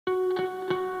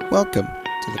Welcome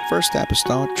to the First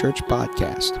Apostolic Church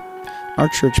Podcast. Our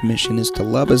church mission is to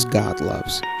love as God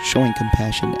loves, showing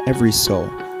compassion to every soul,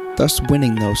 thus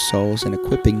winning those souls and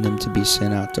equipping them to be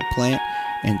sent out to plant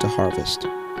and to harvest.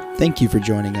 Thank you for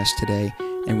joining us today,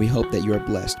 and we hope that you are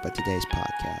blessed by today's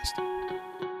podcast.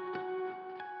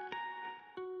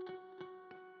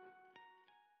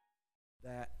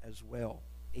 That as well.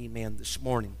 Amen. This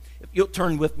morning. If you'll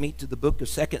turn with me to the book of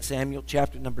 2 Samuel,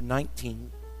 chapter number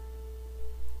 19.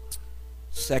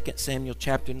 2 Samuel,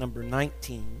 chapter number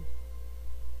 19.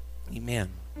 Amen.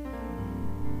 And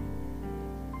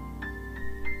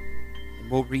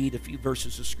we'll read a few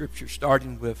verses of Scripture,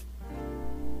 starting with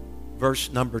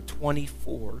verse number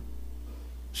 24.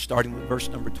 Starting with verse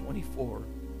number 24.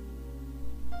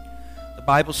 The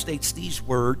Bible states these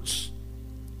words,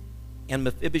 "And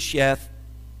Mephibosheth,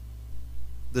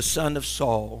 the son of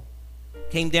Saul,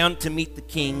 came down to meet the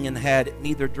king and had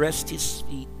neither dressed his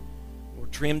feet, nor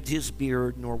trimmed his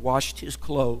beard, nor washed his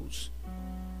clothes,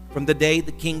 from the day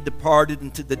the king departed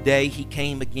unto the day he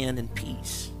came again in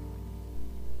peace.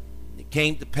 It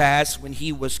came to pass, when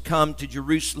he was come to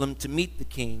Jerusalem to meet the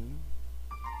king,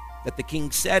 that the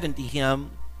king said unto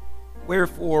him,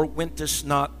 Wherefore wentest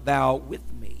not thou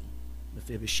with me,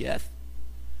 Mephibosheth?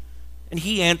 And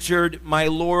he answered, My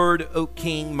lord, O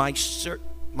king, my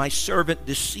servant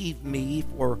deceived me,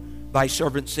 for thy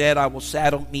servant said, I will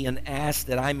saddle me an ass,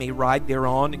 that I may ride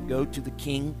thereon and go to the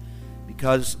king,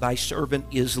 because thy servant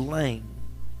is lame.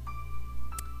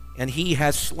 And he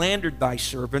has slandered thy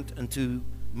servant unto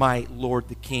my lord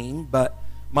the king. But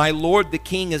my lord the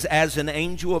king is as an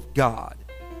angel of God.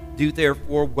 Do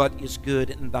therefore what is good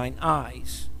in thine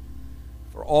eyes.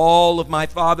 For all of my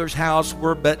father's house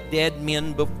were but dead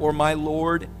men before my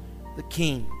lord the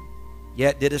king.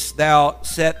 Yet didst thou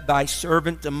set thy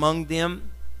servant among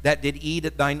them that did eat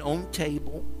at thine own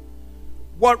table.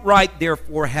 What right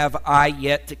therefore have I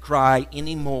yet to cry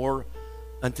any more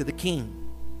unto the king?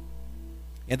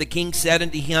 And the king said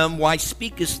unto him, Why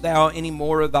speakest thou any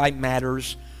more of thy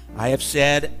matters? I have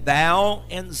said, Thou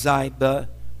and Ziba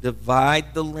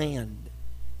divide the land.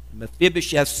 And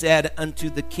Mephibosheth said unto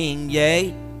the king,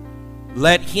 Yea,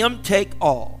 let him take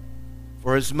all,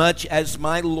 for as much as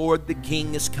my lord the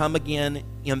king is come again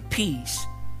in peace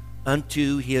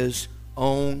unto his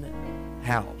own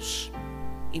house.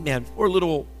 Amen. For a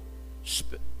little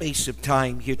space of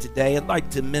time here today, I'd like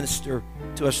to minister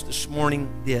to us this morning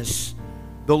this.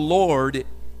 The Lord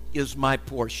is my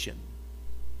portion.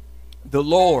 The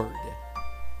Lord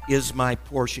is my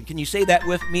portion. Can you say that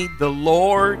with me? The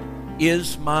Lord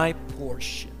is my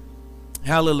portion.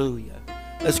 Hallelujah.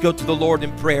 Let's go to the Lord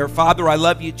in prayer. Father, I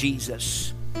love you,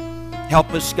 Jesus.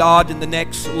 Help us, God, in the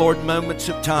next, Lord, moments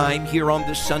of time here on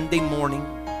this Sunday morning.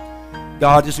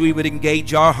 God, as we would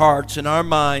engage our hearts and our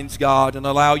minds, God, and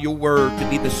allow your word to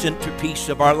be the centerpiece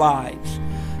of our lives.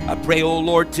 I pray, oh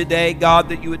Lord, today, God,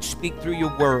 that you would speak through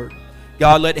your word.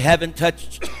 God, let heaven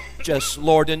touch us,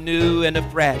 Lord, anew and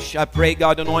afresh. I pray,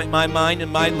 God, anoint my mind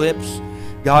and my lips.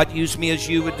 God, use me as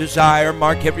you would desire.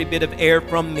 Mark every bit of air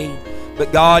from me.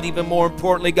 But God, even more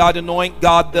importantly, God, anoint,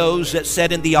 God, those that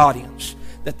sit in the audience,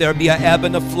 that there be an ebb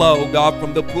and a flow, God,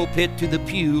 from the pulpit to the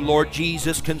pew, Lord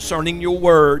Jesus, concerning your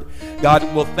word. God,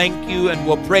 we'll thank you and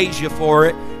we'll praise you for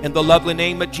it. In the lovely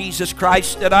name of Jesus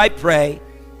Christ that I pray.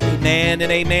 Amen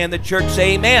and amen. The church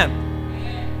say amen.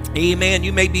 Amen. Amen.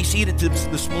 You may be seated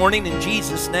this morning in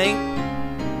Jesus' name.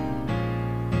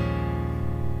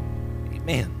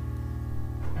 Amen.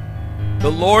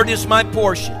 The Lord is my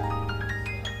portion.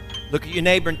 Look at your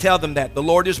neighbor and tell them that. The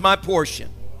Lord is my portion.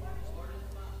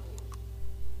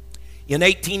 In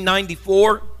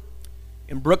 1894,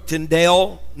 in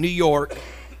Brooktondale, New York,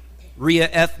 Rhea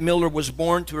F. Miller was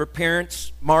born to her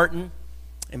parents, Martin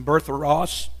and Bertha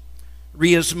Ross.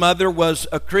 Rhea's mother was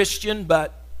a Christian,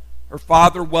 but her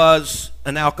father was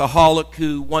an alcoholic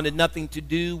who wanted nothing to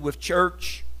do with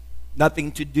church,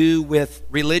 nothing to do with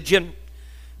religion.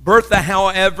 Bertha,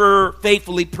 however,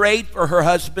 faithfully prayed for her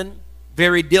husband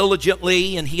very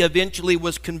diligently, and he eventually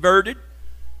was converted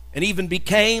and even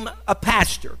became a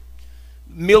pastor.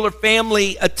 Miller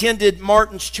family attended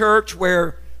Martin's church,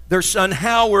 where their son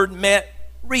Howard met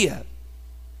Rhea,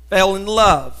 fell in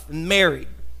love and married.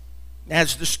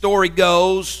 As the story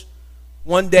goes,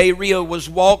 one day Rhea was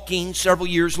walking several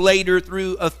years later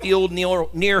through a field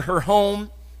near her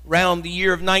home around the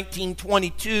year of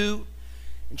 1922,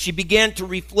 and she began to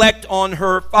reflect on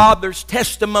her father's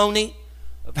testimony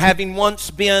of having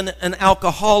once been an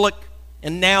alcoholic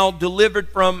and now delivered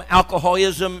from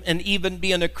alcoholism, and even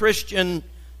being a Christian,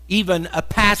 even a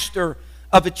pastor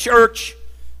of a church.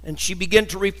 And she began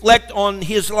to reflect on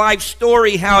his life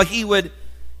story, how he would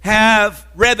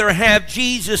rather have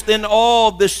Jesus than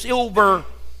all the silver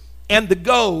and the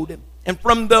gold. And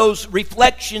from those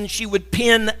reflections, she would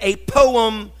pen a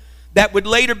poem that would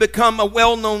later become a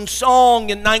well-known song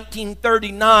in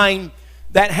 1939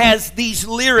 that has these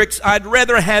lyrics: I'd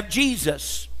rather have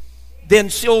Jesus than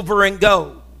silver and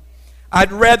gold.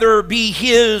 I'd rather be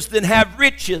his than have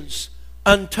riches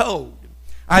untold.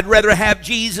 I'd rather have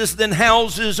Jesus than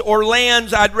houses or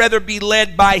lands. I'd rather be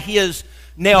led by his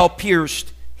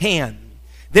nail-pierced hand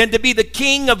than to be the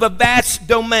king of a vast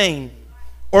domain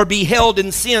or be held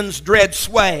in sin's dread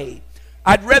sway.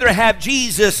 I'd rather have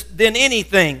Jesus than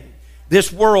anything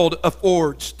this world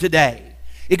affords today.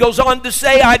 It goes on to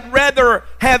say, I'd rather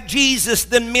have Jesus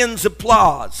than men's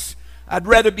applause. I'd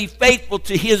rather be faithful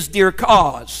to his dear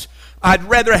cause. I'd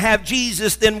rather have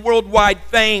Jesus than worldwide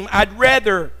fame. I'd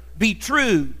rather be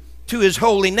true to his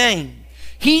holy name.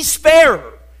 He's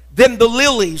fairer than the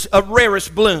lilies of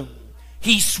rarest bloom.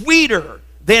 He's sweeter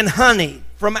than honey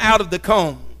from out of the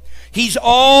comb. He's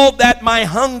all that my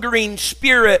hungering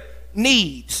spirit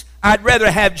needs. I'd rather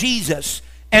have Jesus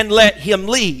and let him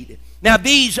lead. Now,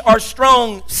 these are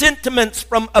strong sentiments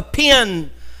from a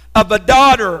pen of a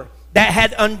daughter that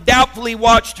had undoubtedly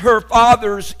watched her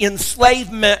father's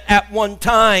enslavement at one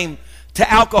time to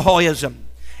alcoholism.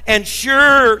 And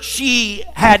sure, she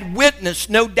had witnessed,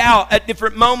 no doubt, at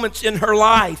different moments in her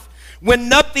life when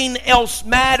nothing else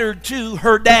mattered to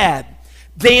her dad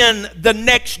than the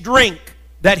next drink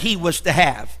that he was to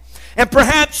have. And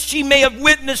perhaps she may have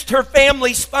witnessed her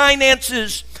family's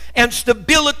finances and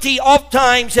stability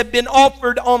oftentimes have been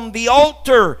offered on the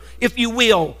altar, if you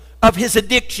will, of his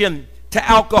addiction to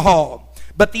alcohol.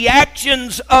 But the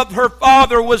actions of her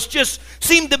father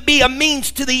seemed to be a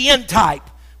means to the end type,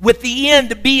 with the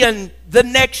end being the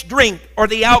next drink or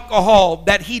the alcohol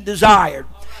that he desired.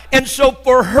 And so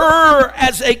for her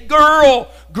as a girl,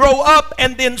 grow up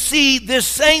and then see this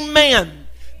same man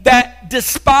that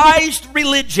despised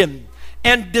religion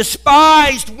and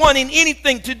despised wanting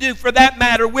anything to do, for that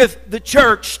matter, with the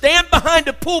church, stand behind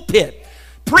a pulpit,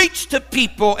 preach to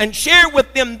people, and share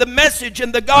with them the message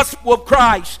and the gospel of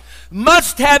Christ,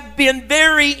 must have been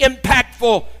very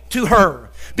impactful to her.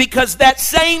 Because that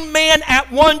same man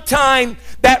at one time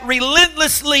that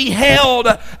relentlessly held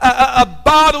a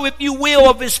bottle, if you will,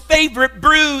 of his favorite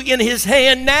brew in his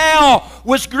hand, now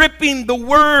was gripping the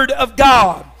Word of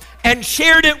God and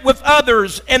shared it with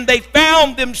others, and they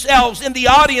found themselves in the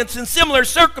audience in similar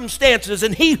circumstances.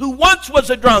 And he who once was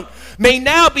a drunk may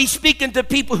now be speaking to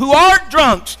people who are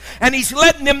drunks, and he's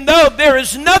letting them know there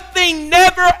is nothing,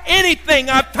 never anything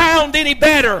I've found any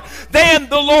better than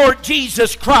the Lord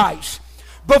Jesus Christ.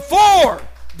 Before,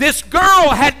 this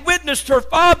girl had witnessed her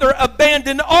father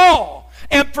abandon all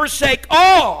and forsake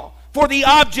all for the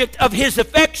object of his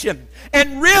affection.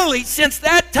 And really, since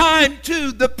that time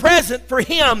to the present, for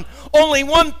him, only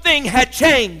one thing had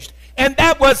changed, and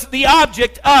that was the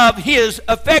object of his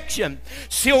affection.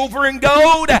 Silver and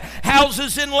gold,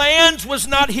 houses and lands was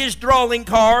not his drawing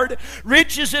card.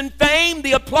 Riches and fame,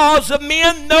 the applause of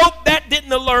men, nope, that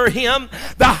didn't allure him.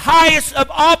 The highest of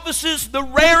offices, the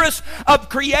rarest of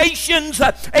creations,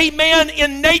 amen,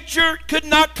 in nature could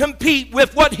not compete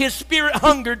with what his spirit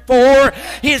hungered for.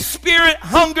 His spirit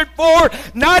hungered for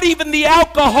not even the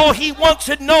alcohol he once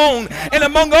had known. And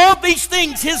among all these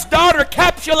things, his daughter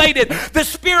encapsulated the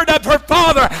spirit of her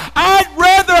father. I'd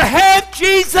rather have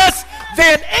Jesus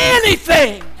than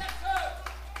anything.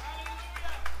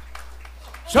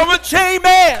 Someone say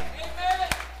amen.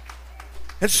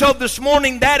 And so this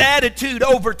morning, that attitude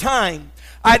over time,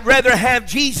 I'd rather have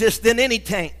Jesus than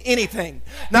anything.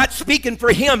 Not speaking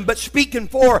for him, but speaking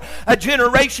for a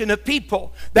generation of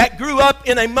people that grew up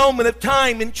in a moment of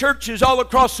time in churches all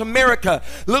across America.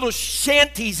 Little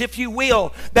shanties, if you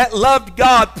will, that loved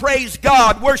God, praised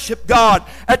God, worshiped God,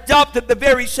 adopted the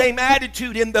very same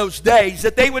attitude in those days,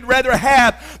 that they would rather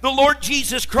have the Lord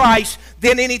Jesus Christ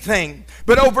than anything.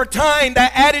 But over time,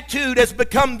 that attitude has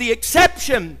become the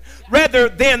exception rather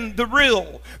than the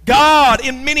rule. God,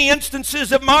 in many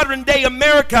instances of modern day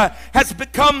America, has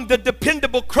become the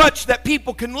dependable crutch that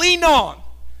people can lean on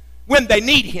when they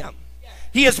need him.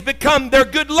 He has become their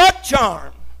good luck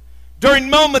charm during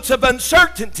moments of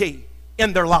uncertainty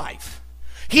in their life.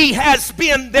 He has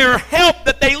been their help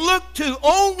that they look to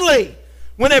only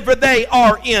whenever they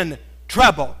are in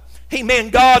trouble. Amen.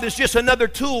 God is just another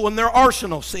tool in their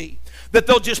arsenal, see, that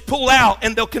they'll just pull out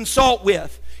and they'll consult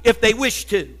with if they wish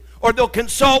to. or they'll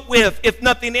consult with, if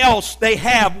nothing else they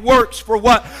have works for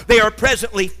what they are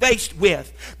presently faced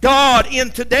with. God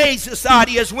in today's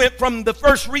society has went from the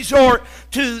first resort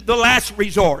to the last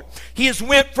resort. He has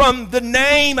went from the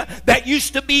name that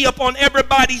used to be upon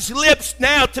everybody's lips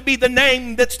now to be the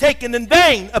name that's taken in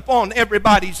vain upon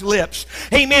everybody's lips.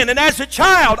 Amen. And as a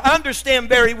child, I understand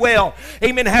very well,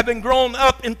 amen, having grown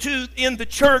up in the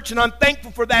church, and I'm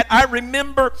thankful for that. I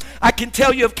remember, I can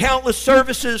tell you of countless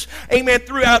services, amen,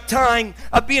 throughout time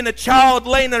of being a child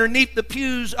laying underneath the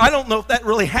pews. I don't know if that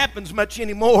really happens much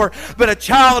anymore, but a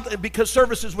child, because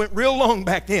services went real long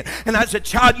back then, and as a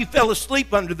child you fell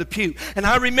asleep under the pew. And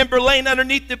I remember laying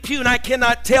underneath the pew, and I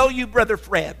cannot tell you, Brother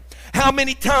Fred, how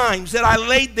many times that I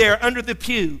laid there under the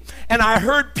pew and I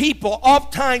heard people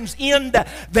oftentimes end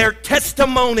their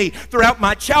testimony throughout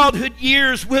my childhood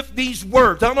years with these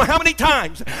words. I don't know how many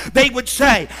times they would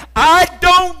say, I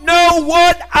don't know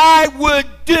what I would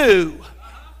do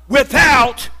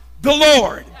without the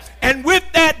Lord. And with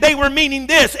that they were meaning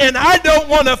this, and I don't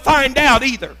want to find out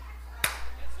either.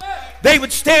 They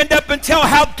would stand up and tell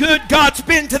how good God's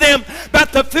been to them,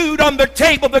 about the food on their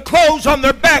table, the clothes on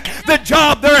their back, the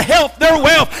job, their health, their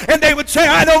wealth. And they would say,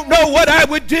 I don't know what I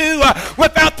would do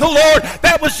without the Lord.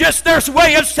 That was just their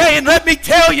way of saying, let me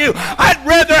tell you, I'd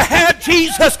rather have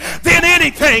Jesus than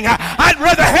anything. I'd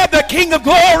rather have the King of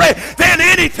Glory than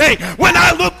anything. When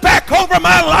I look back over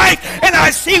my life and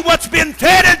I see what's been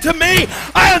fed into me,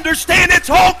 I understand it's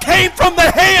all came from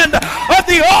the hand of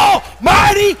the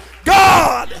Almighty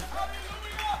God.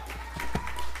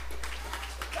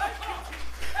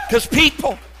 Because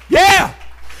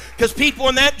people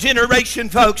in that generation,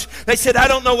 folks, they said, I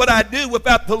don't know what I'd do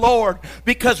without the Lord.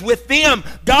 Because with them,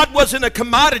 God wasn't a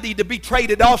commodity to be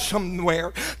traded off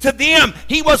somewhere. To them,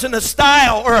 He wasn't a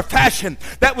style or a fashion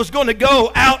that was going to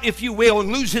go out, if you will,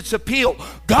 and lose its appeal.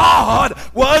 God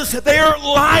was their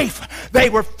life. They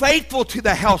were faithful to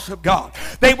the house of God.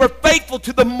 They were faithful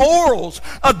to the morals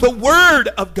of the Word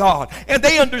of God. And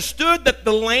they understood that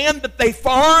the land that they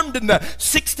farmed and the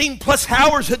 16 plus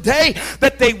hours a day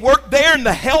that they worked there and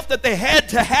the health that they had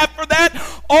to have for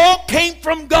that all came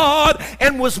from God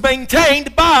and was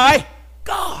maintained by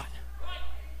God.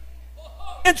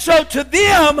 And so to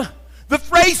them, the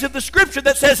phrase of the scripture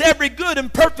that says every good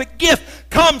and perfect gift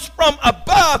comes from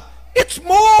above, it's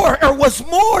more, or was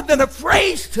more than a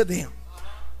phrase to them.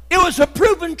 It was a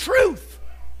proven truth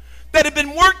that had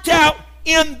been worked out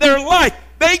in their life.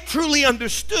 They truly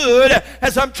understood,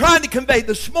 as I'm trying to convey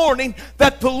this morning,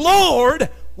 that the Lord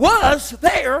was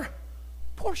their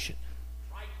portion.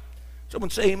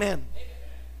 Someone say amen.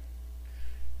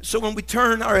 So when we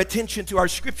turn our attention to our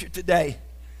scripture today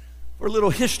for a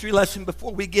little history lesson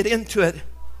before we get into it,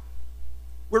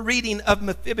 we're reading of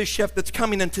Mephibosheth that's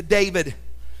coming into David.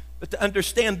 But to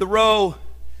understand the role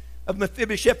of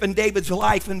Mephibosheth in David's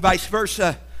life and vice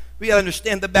versa, we got to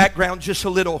understand the background just a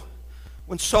little.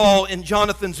 When Saul and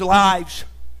Jonathan's lives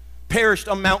perished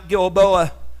on Mount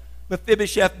Gilboa,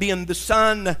 Mephibosheth being the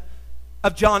son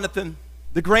of Jonathan,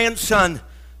 the grandson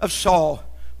of Saul,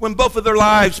 when both of their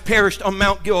lives perished on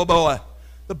Mount Gilboa,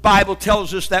 the Bible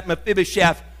tells us that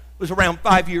Mephibosheth was around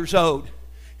 5 years old,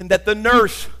 and that the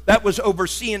nurse that was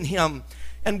overseeing him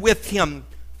and with him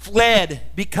fled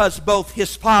because both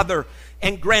his father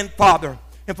and grandfather,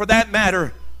 and for that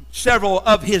matter, several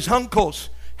of his uncles,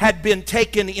 had been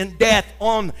taken in death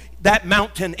on that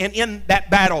mountain and in that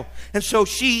battle. And so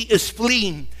she is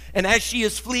fleeing. And as she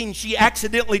is fleeing, she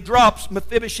accidentally drops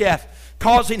Mephibosheth,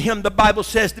 causing him, the Bible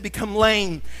says, to become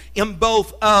lame in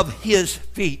both of his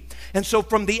feet. And so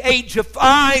from the age of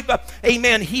 5,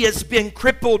 amen, he has been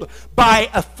crippled by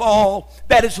a fall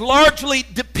that is largely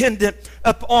dependent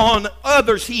upon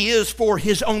others. He is for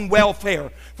his own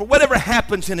welfare, for whatever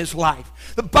happens in his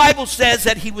life. The Bible says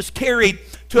that he was carried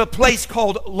to a place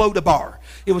called Lodabar.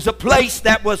 It was a place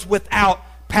that was without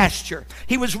pasture.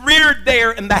 He was reared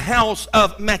there in the house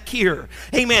of Machir.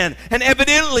 Amen. And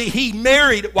evidently he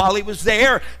married while he was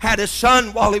there, had a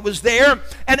son while he was there.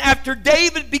 And after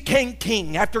David became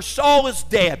king, after Saul is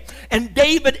dead, and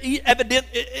David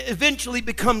eventually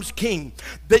becomes king.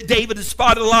 David has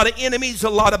fought a lot of enemies, a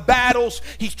lot of battles.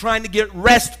 He's trying to get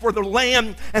rest for the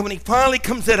land. And when he finally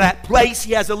comes to that place,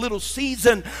 he has a little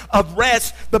season of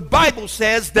rest. The Bible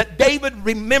says that David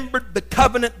remembered the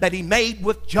covenant that he made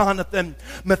with Jonathan.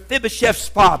 Mephibosheth's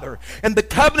father. And the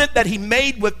covenant that he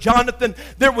made with Jonathan,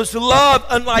 there was love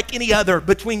unlike any other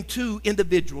between two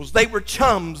individuals. They were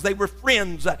chums. They were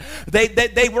friends.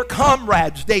 They were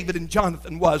comrades, David and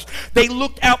Jonathan was. They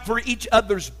looked out for each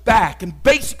other's back. And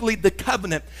basically the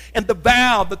covenant and the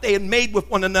vow that they had made with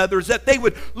one another is that they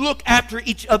would look after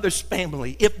each other's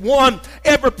family. If one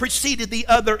ever preceded the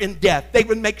other in death, they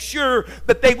would make sure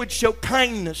that they would show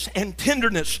kindness and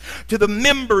tenderness to the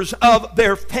members of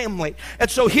their family. And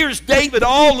so here's David,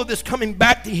 all of this coming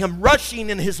back to him, rushing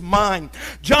in his mind.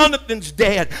 Jonathan's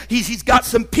dead. He's got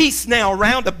some peace now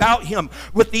around about him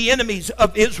with the enemies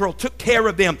of Israel, took care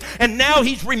of them. And now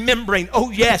he's remembering,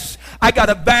 oh yes, I got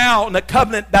a vow and a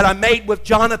covenant that I made with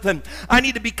Jonathan. I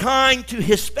need to be kind to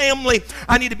his family.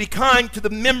 I need to be kind to the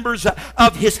members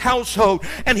of his household.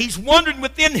 And he's wondering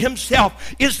within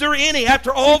himself, is there any,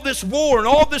 after all this war and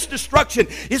all this destruction,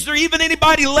 is there even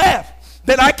anybody left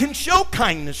that I can show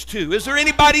kindness to? Is there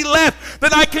anybody left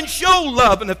that I can show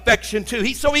love and affection to?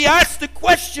 So he asked the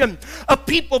question of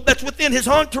people that's within his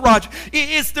entourage.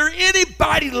 Is there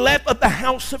anybody left of the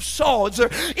house of Saul? Is there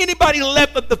anybody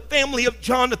left of the family of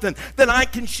Jonathan that I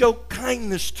can show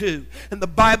kindness to? And the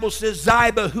Bible says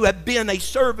Ziba, who had been a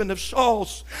servant of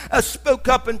Saul's, spoke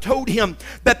up and told him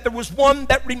that there was one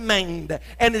that remained,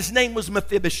 and his name was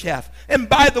Mephibosheth. And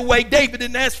by the way, David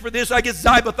didn't ask for this. I guess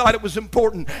Ziba thought it was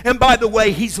important. And by the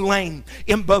way, he's lame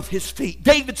in both his feet.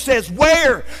 David says,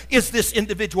 where is this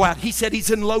individual at? He said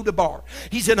he's in Lodabar.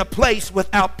 He's in a place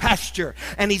without pasture,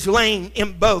 and he's lame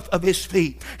in both of his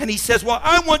feet. And he says, well,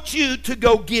 I want you to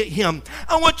go get him.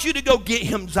 I want you to go get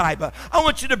him, Ziba. I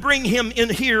want you to bring him in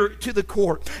here to the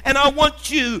court, and I want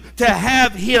you to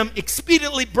have him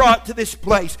expediently brought to this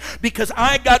place, because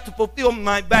I got to fulfill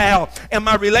my vow and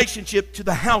my relationship to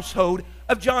the household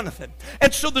of Jonathan.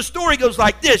 And so the story goes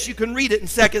like this. You can read it in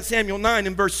 2 Samuel 9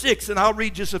 and verse 6, and I'll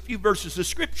read just a few verses of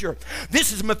scripture.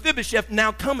 This is Mephibosheth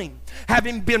now coming,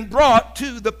 having been brought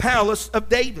to the palace of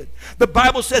David. The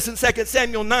Bible says in 2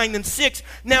 Samuel 9 and 6,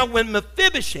 now when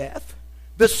Mephibosheth,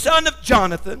 the son of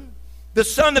Jonathan, the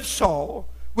son of Saul,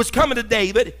 was coming to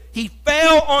David, he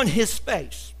fell on his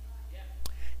face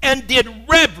and did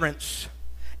reverence.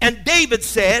 And David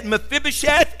said,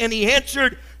 Mephibosheth, and he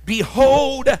answered,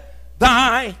 behold,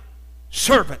 thy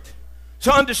servant.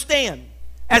 So understand,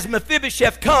 as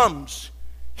Mephibosheth comes,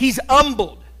 he's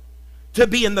humbled to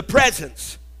be in the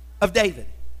presence of David.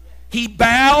 He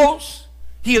bows.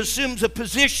 He assumes a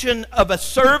position of a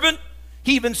servant.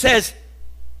 He even says,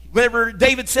 whenever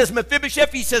David says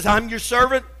Mephibosheth, he says, I'm your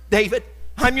servant, David.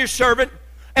 I'm your servant.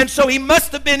 And so he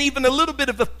must have been even a little bit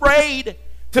of afraid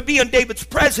to be in David's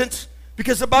presence,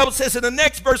 because the Bible says in the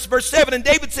next verse, verse 7, and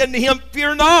David said to him,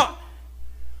 fear not,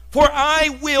 for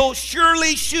I will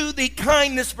surely shew thee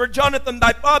kindness for Jonathan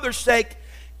thy father's sake,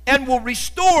 and will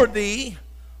restore thee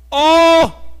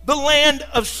all the land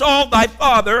of Saul thy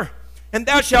father, and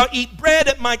thou shalt eat bread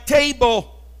at my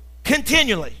table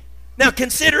continually. Now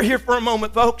consider here for a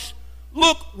moment, folks.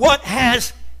 Look what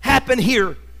has happened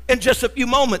here in just a few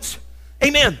moments.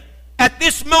 Amen. At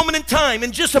this moment in time,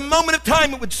 in just a moment of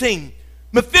time it would seem,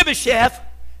 Mephibosheth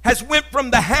has went from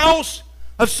the house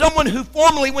of someone who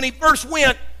formerly, when he first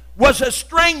went, was a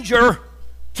stranger,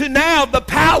 to now the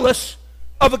palace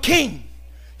of a king.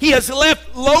 He has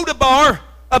left Lodabar,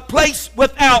 a place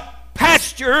without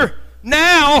pasture,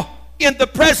 now in the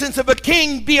presence of a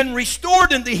king, being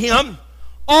restored unto him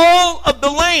all of the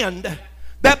land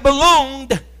that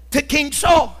belonged to King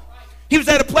Saul. He was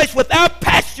at a place without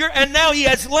pasture, and now he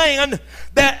has land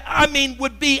that,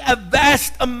 would be a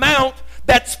vast amount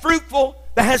that's fruitful,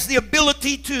 that has the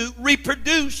ability to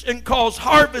reproduce and cause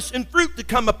harvest and fruit to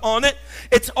come upon it.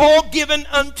 It's all given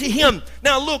unto him.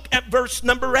 Now look at verse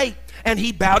number 8. And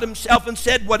he bowed himself and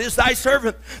said, what is thy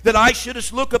servant, that I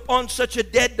shouldest look upon such a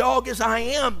dead dog as I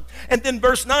am? And then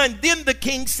verse 9, then the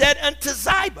king said unto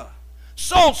Ziba,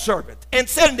 Saul's servant, and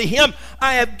said unto him,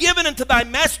 I have given unto thy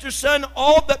master's son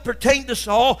all that pertained to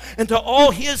Saul, and to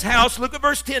all his house. Look at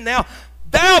verse 10 now.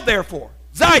 Thou therefore,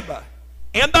 Ziba,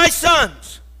 and thy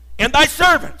sons, and thy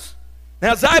servants.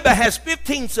 Now Ziba has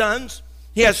 15 sons.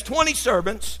 He has 20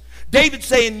 servants. David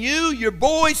saying, you, your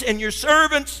boys, and your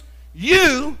servants,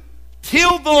 you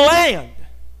till the land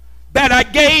that I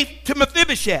gave to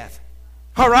Mephibosheth.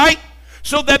 All right?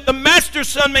 So that the master's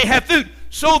son may have food.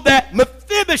 So that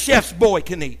Mephibosheth's boy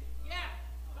can eat. Yeah.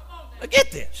 Come on now.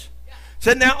 Get this. Yeah.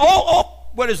 So now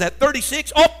all, what is that,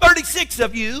 36? All 36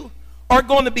 of you are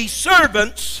going to be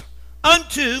servants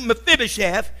unto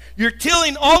Mephibosheth. You're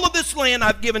tilling all of this land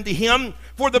I've given to him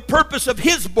for the purpose of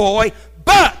his boy.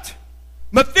 But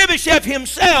Mephibosheth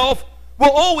himself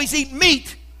will always eat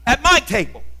meat at my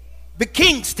table, the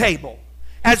king's table.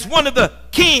 as one of the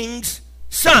king's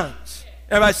sons.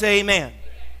 Everybody say amen.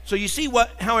 So you see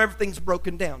how everything's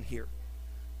broken down here.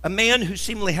 A man who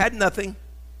seemingly had nothing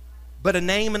but a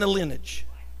name and a lineage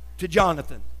to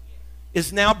Jonathan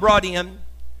is now brought in.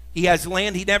 He has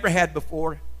land he never had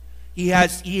before. He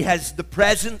has the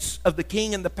presence of the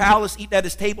king in the palace, eating at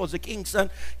his table as a king's son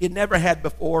he had never had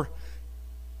before.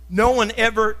 No one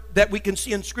ever that we can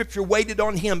see in Scripture waited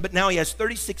on him, but now he has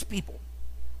 36 people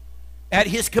at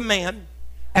his command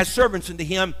as servants unto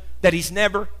him that he's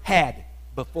never had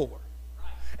before.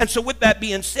 And so with that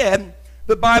being said,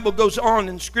 the Bible goes on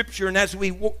in Scripture, and as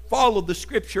we follow the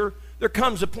Scripture, there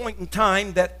comes a point in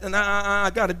time that, and I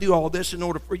got to do all this in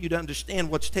order for you to understand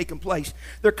what's taking place.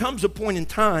 There comes a point in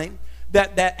time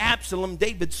that Absalom,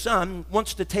 David's son,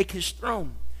 wants to take his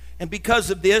throne. And because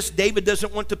of this, David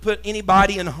doesn't want to put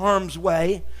anybody in harm's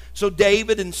way. So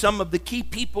David and some of the key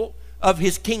people of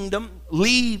his kingdom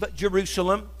leave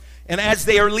Jerusalem. And as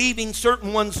they are leaving,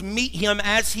 certain ones meet him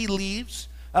as he leaves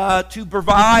to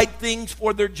provide things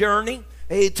for their journey,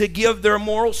 to give their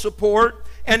moral support.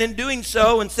 And in doing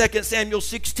so, in 2 Samuel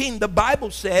 16, the Bible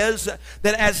says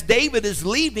that as David is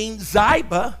leaving,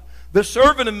 Ziba, the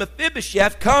servant of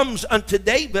Mephibosheth, comes unto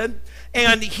David,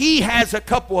 and he has a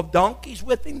couple of donkeys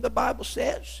with him, the Bible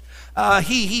says.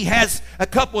 He has a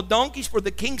couple of donkeys for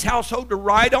the king's household to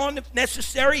ride on if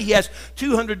necessary. He has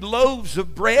 200 loaves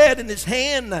of bread in his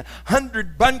hand,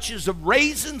 100 bunches of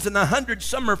raisins, and 100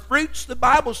 summer fruits. The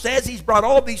Bible says he's brought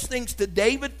all these things to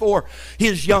David for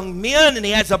his young men, and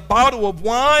he has a bottle of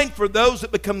wine for those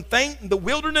that become faint in the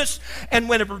wilderness. And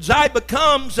whenever Ziba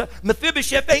comes,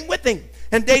 Mephibosheth ain't with him.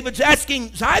 And David's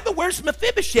asking, Ziba, where's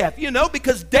Mephibosheth? You know,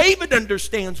 because David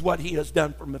understands what he has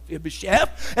done for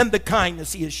Mephibosheth and the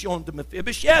kindness he has shown to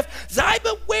Mephibosheth.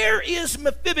 Ziba, where is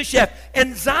Mephibosheth?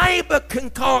 And Ziba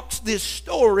concocts this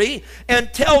story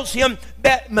and tells him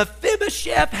that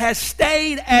Mephibosheth has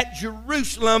stayed at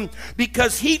Jerusalem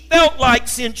because he felt like,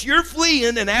 since you're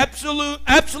fleeing and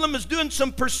Absalom is doing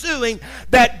some pursuing,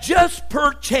 that just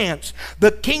perchance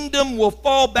the kingdom will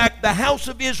fall back. The house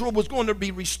of Israel was going to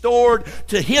be restored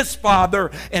to his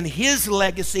father and his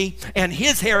legacy and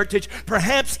his heritage.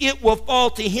 Perhaps it will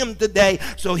fall to him today.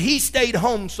 So he stayed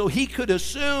home so he could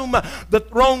assume the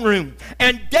throne room.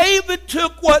 And David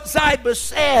took what Ziba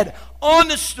said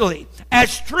honestly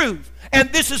as truth.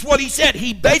 And this is what he said.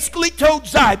 He basically told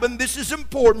Ziba, and this is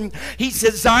important, he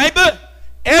says, Ziba,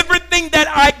 everything that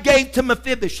I gave to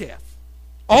Mephibosheth,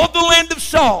 all the land of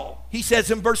Saul, he says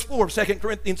in verse 4 of 2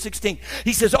 Corinthians 16,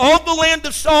 he says, all the land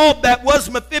of Saul that was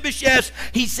Mephibosheth,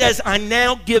 he says, I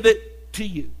now give it to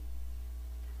you.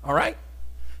 All right?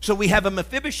 So we have a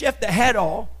Mephibosheth that had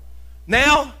all.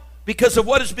 Now, because of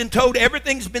what has been told,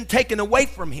 everything's been taken away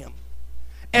from him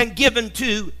and given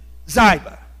to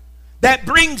Ziba. That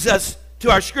brings us to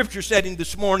our scripture setting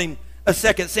this morning of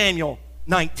 2 Samuel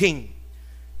 19.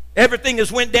 Everything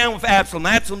has went down with Absalom.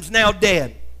 Absalom's now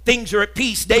dead. Things are at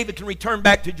peace. David can return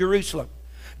back to Jerusalem.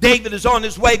 David is on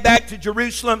his way back to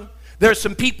Jerusalem. There are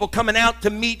some people coming out to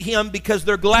meet him because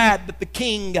they're glad that the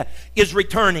king is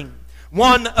returning.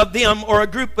 One of them, or a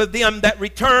group of them that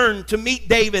return to meet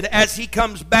David as he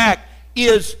comes back,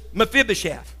 is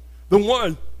Mephibosheth, the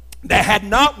one that had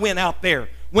not went out there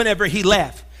whenever he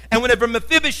left. And whenever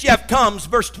Mephibosheth comes,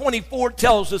 verse 24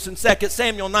 tells us in 2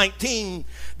 Samuel 19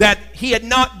 that he had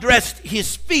not dressed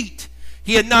his feet.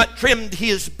 He had not trimmed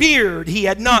his beard. He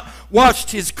had not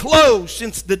washed his clothes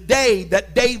since the day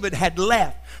that David had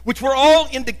left, which were all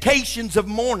indications of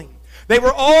mourning. They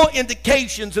were all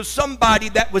indications of somebody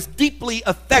that was deeply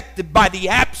affected by the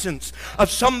absence of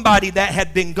somebody that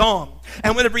had been gone.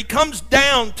 And whenever he comes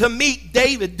down to meet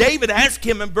David, David asked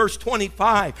him in verse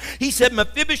 25, he said,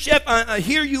 Mephibosheth,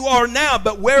 here you are now,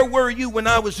 but where were you when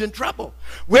I was in trouble?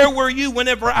 Where were you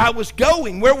whenever I was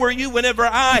going? Where were you whenever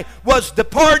I was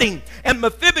departing? And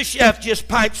Mephibosheth just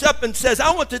pipes up and says,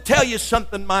 I want to tell you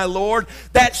something, my Lord.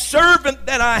 That servant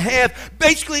that I have,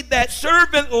 basically that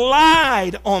servant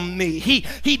lied on me.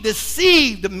 He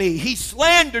deceived me. He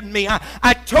slandered me.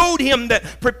 I told him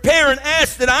that prepare and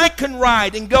ask that I can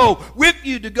ride and go with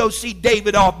you to go see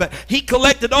David off. But he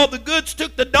collected all the goods,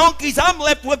 took the donkeys. I'm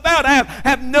left without. I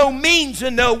have no means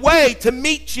and no way to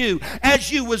meet you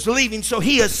as you was leaving. So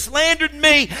he has slandered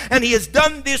me and he has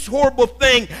done this horrible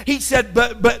thing. He said,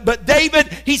 but David,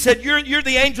 he said, you're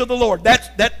the angel of the Lord.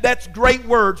 That's great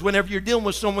words whenever you're dealing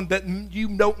with someone that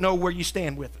you don't know where you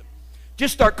stand with them.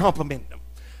 Just start complimenting them.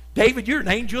 David, you're an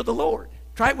angel of the Lord.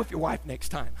 Try it with your wife next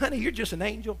time. Honey, you're just an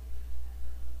angel.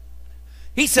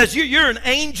 He says, you're an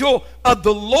angel of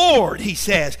the Lord, he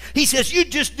says. He says, you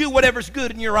just do whatever's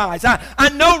good in your eyes. I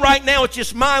know right now it's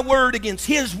just my word against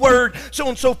his word, so on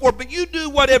and so forth, but you do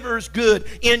whatever is good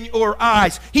in your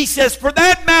eyes. He says, for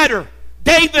that matter,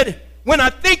 David, when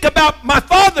I think about my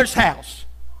father's house,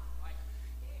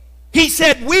 he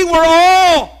said, we were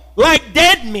all like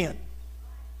dead men.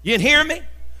 You hear me?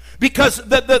 Because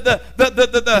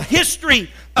the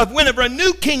history of whenever a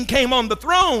new king came on the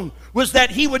throne was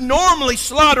that he would normally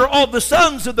slaughter all the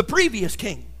sons of the previous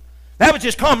king. That was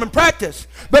just common practice.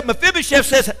 But Mephibosheth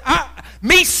says,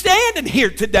 me standing here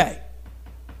today,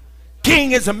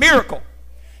 king is a miracle.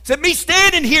 He said, me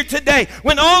standing here today,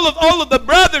 when all of the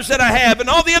brothers that I have and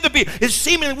all the other people, is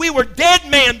seemingly we were dead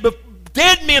men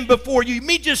before you.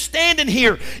 Me just standing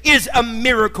here is a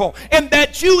miracle. And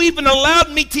that you even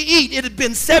allowed me to eat. It had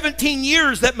been 17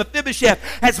 years that Mephibosheth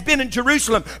has been in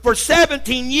Jerusalem. For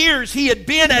 17 years he had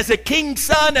been as a king's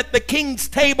son at the king's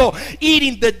table,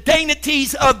 eating the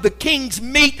dainties of the king's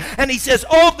meat. And he says,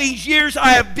 all these years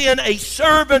I have been a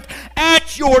servant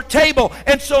at your table.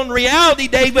 And so in reality,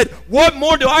 David, what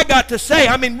more do I got to say?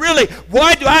 I mean, really,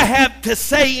 why do I have to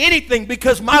say anything?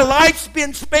 Because my life's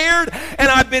been spared and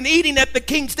I've been eating at the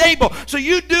king's table. So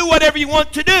you do whatever you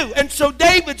want to do. And so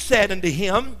David said unto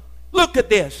him, look at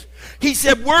this. He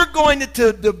said, we're going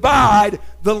to divide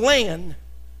the land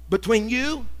between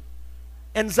you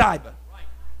and Ziba.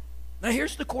 Now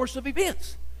here's the course of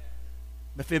events.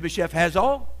 Mephibosheth has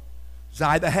all.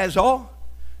 Ziba has all.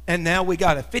 And now we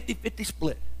got a 50-50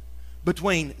 split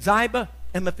between Ziba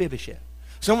and Mephibosheth.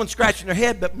 Someone's scratching their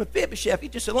head, but Mephibosheth, he's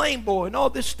just a lame boy and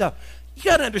all this stuff. You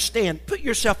got to understand, put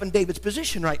yourself in David's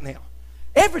position right now.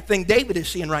 Everything David is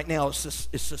seeing right now is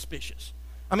suspicious.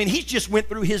 I mean, he just went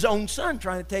through his own son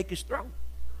trying to take his throne.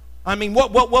 I mean,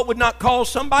 what would not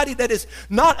cause somebody that is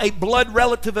not a blood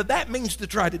relative of that means to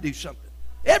try to do something?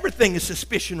 Everything is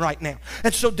suspicion right now.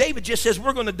 And so David just says,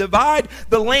 we're going to divide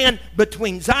the land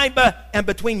between Ziba and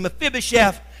between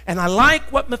Mephibosheth. And I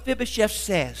like what Mephibosheth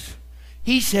says.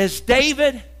 He says,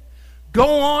 David,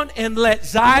 go on and let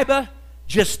Ziba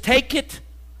just take it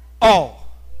all.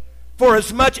 For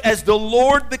as much as the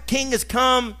Lord the king has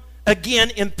come again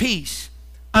in peace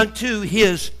unto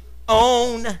his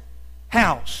own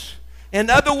house. In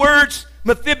other words,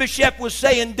 Mephibosheth was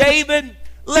saying, David,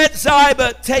 let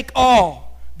Ziba take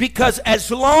all. Because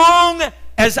as long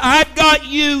as I've got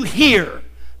you here,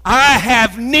 I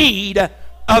have need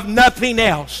of nothing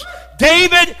else.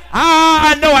 David,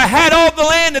 I know I had all the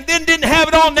land and then didn't have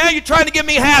it all. Now you're trying to give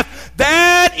me half.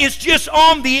 That is just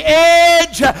on the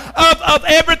edge of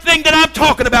everything that I'm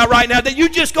talking about right now. That you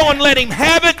just go and let him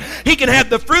have it. He can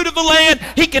have the fruit of the land.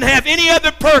 He can have any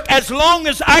other perk as long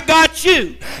as I got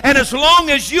you. And as long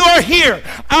as you're here,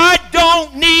 I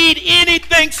don't need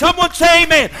anything. Someone say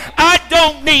amen. I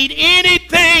don't need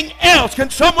anything else.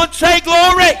 Can someone say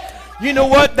glory? You know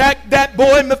what that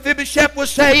boy Mephibosheth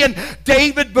was saying?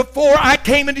 David, before I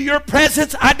came into your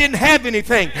presence, I didn't have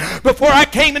anything. Before I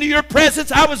came into your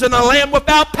presence, I was in a land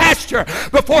without pasture.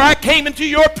 Before I came into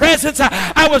your presence,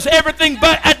 I was everything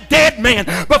but a dead man.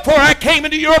 Before I came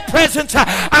into your presence,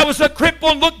 I was a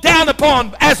cripple, looked down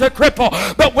upon as a cripple.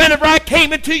 But whenever I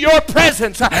came into your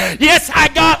presence, yes, I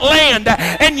got land.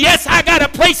 And yes, I got a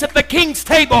place at the king's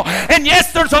table. And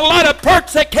yes, there's a lot of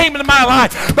perks that came into my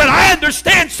life. But I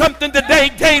understand something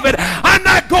today, David. I'm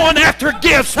not going after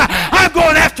gifts. I'm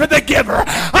going after the giver.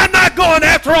 I'm not going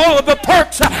after all of the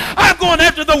perks. I'm going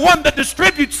after the one that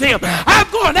distributes them. I'm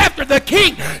going after the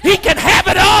king. He can have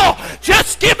it all.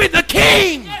 Just give me the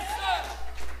king.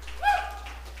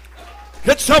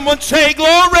 Could someone say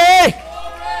glory?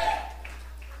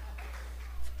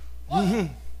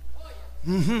 And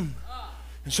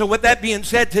so with that being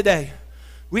said today,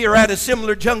 we are at a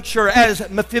similar juncture as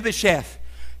Mephibosheth.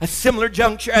 A similar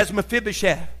juncture as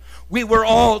Mephibosheth. We were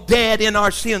all dead in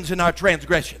our sins and our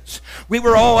transgressions. We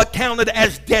were all accounted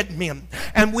as dead men.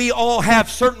 And we all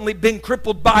have certainly been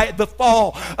crippled by the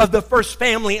fall of the first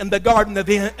family in the Garden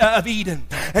of Eden.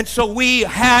 And so we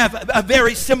have a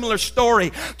very similar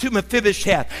story to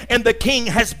Mephibosheth. And the king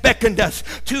has beckoned us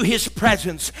to his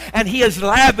presence. And he has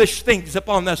lavished things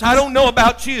upon us. I don't know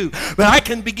about you, but I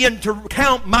can begin to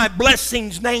count my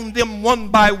blessings, name them one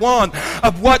by one,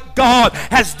 of what God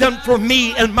has done for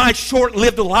me in my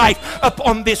short-lived life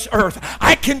upon this earth.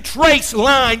 I can trace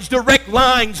lines, direct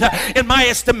lines in my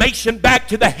estimation back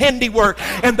to the handiwork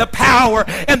and the power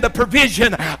and the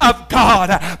provision of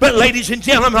God. But ladies and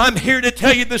gentlemen, I'm here to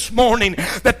tell you you this morning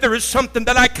that there is something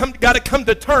that I got to come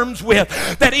to terms with,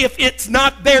 that if it's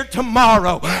not there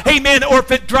tomorrow, amen, or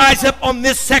if it dries up on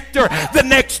this sector the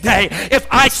next day, if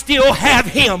I still have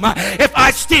Him, if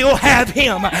I still have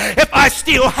Him, if I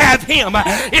still have Him,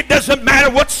 it doesn't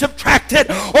matter what's subtracted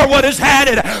or what is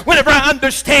added. Whenever I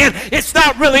understand it's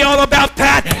not really all about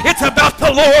that, it's about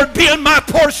the Lord being my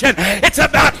portion, it's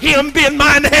about Him being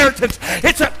my inheritance.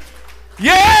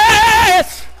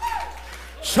 Yes!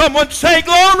 Someone say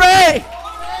glory!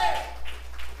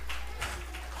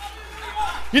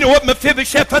 You know what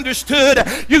Mephibosheth understood?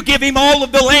 You give him all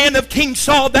of the land of King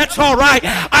Saul, that's all right.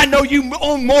 I know you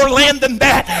own more land than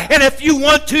that. And if you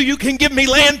want to, you can give me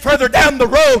land further down the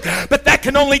road. But that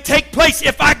can only take place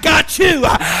if I got you.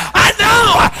 I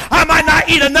know I might not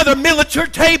eat another meal at your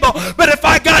table, but if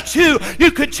I got you, you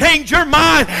could change your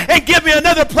mind and give me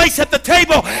another place at the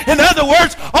table. In other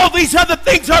words, all these other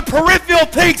things are peripheral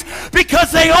things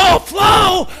because they all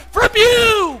flow from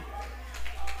you.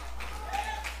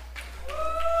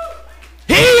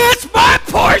 He is my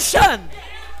portion.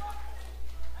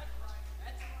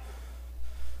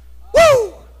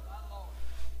 Woo!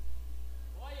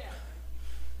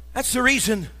 That's the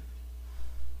reason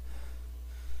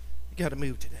you got to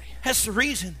move today. That's the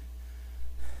reason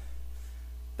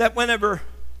that whenever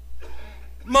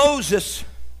Moses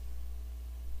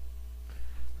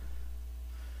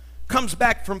comes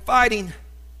back from fighting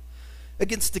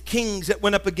against the kings that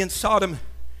went up against Sodom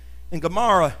and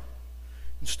Gomorrah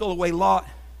and stole away Lot,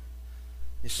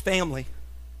 his family,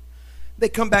 they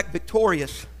come back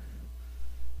victorious.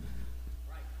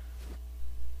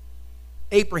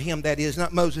 Abraham, that is,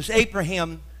 not Moses.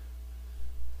 Abraham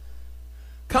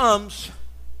comes,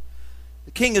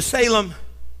 the king of Salem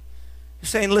is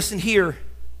saying, listen here,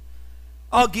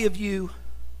 I'll give you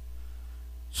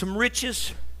some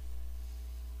riches,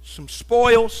 some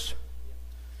spoils,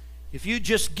 if you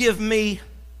just give me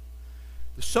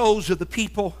the souls of the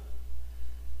people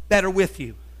that are with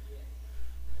you.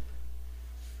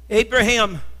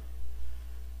 Abraham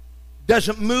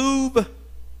doesn't move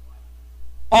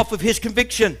off of his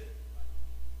conviction.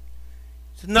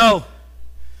 He said, no,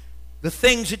 the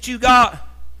things that you got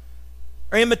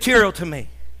are immaterial to me.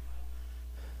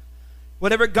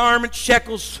 Whatever garments,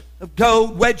 shekels of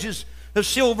gold, wedges of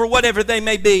silver, whatever they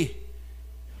may be,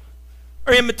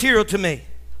 are immaterial to me.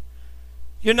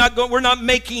 We're not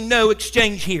making no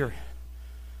exchange here.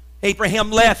 Abraham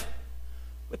left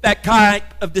with that kind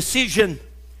of decision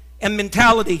and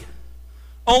mentality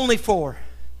only for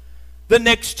the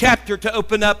next chapter to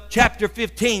open up, chapter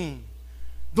 15.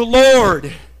 The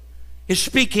Lord is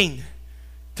speaking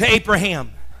to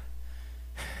Abraham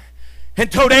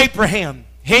and told Abraham,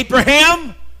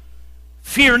 Abraham,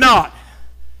 fear not,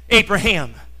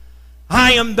 Abraham,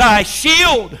 I am thy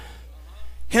shield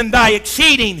and thy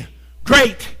exceeding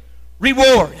great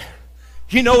reward.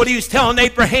 You know what he was telling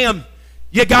Abraham?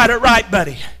 You got it right,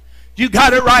 buddy. You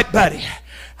got it right, buddy.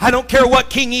 I don't care what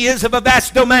king he is of a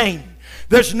vast domain.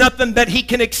 There's nothing that he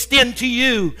can extend to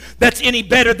you that's any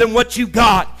better than what you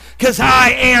got, because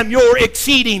I am your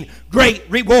exceeding great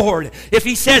reward. If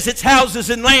he says it's houses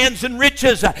and lands and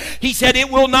riches, he said it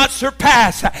will not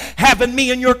surpass having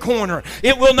me in your corner.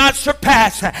 It will not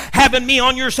surpass having me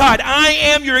on your side. I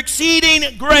am your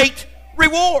exceeding great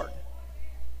reward.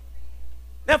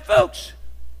 Now, folks,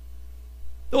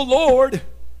 the Lord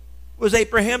was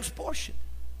Abraham's portion.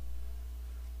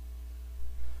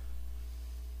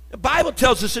 The Bible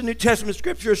tells us in New Testament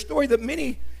Scripture a story that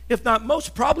many, if not most,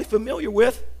 are probably familiar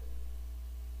with.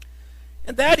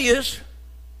 And that is,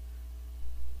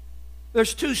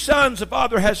 there's two sons. A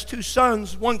father has two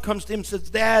sons. One comes to him and says,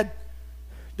 Dad,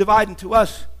 divide into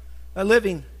us a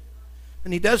living.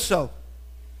 And he does so.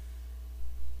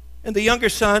 And the younger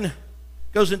son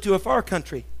goes into a far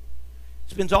country,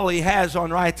 spends all he has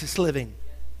on riotous living,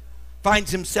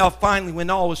 finds himself finally, when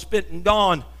all was spent and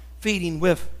gone, feeding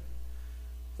with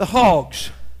the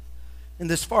hogs in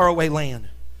this faraway land.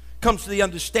 Comes to the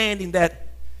understanding that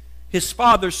his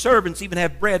father's servants even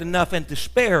have bread enough and to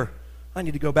spare. I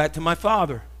need to go back to my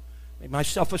father, make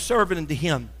myself a servant unto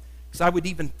him, because I would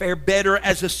even fare better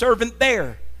as a servant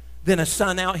there than a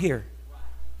son out here.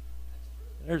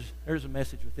 There's a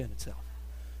message within itself.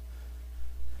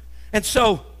 And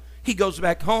so he goes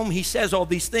back home. He says all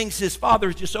these things. His father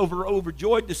is just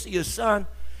overjoyed to see his son.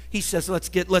 He says, let's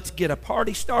get a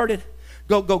party started.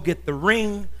 Go get the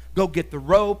ring. Go get the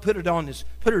robe. Put it on his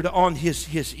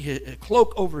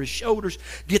cloak over his shoulders.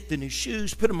 Get the new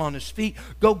shoes. Put them on his feet.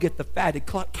 Go get the fatted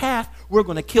calf. We're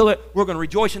going to kill it. We're going to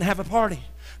rejoice and have a party.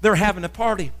 They're having a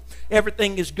party.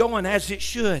 everything is going as it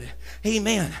should.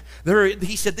 Amen.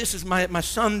 He said, this is my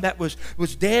son that was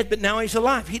dead, but now he's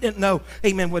alive. He didn't know,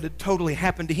 amen, what had totally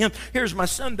happened to him. Here's my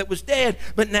son that was dead,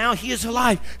 but now he is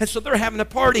alive. And so they're having a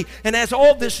party. And as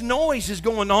all this noise is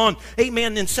going on,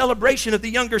 amen, in celebration of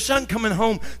the younger son coming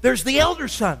home, there's the elder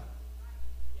son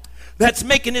that's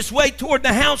making his way toward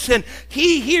the house, and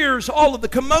he hears all of the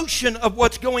commotion of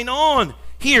what's going on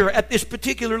here at this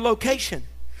particular location.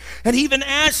 And he even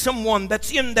asks someone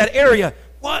that's in that area,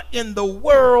 what in the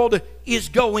world is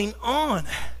going on?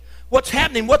 What's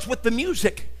happening? What's with the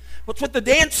music? What's with the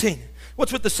dancing?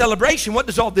 What's with the celebration? What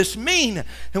does all this mean?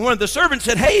 And one of the servants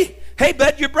said, hey,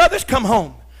 bud, your brother's come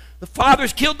home. The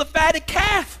father's killed the fatted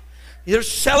calf.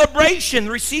 There's celebration,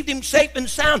 received him safe and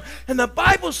sound. And the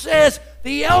Bible says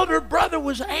the elder brother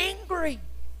was angry.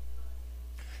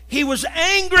 He was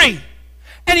angry.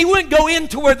 And he wouldn't go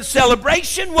into where the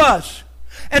celebration was.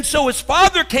 And so his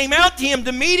father came out to him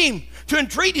to meet him, to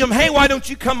entreat him, hey, why don't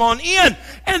you come on in?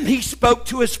 And he spoke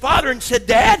to his father and said,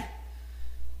 Dad,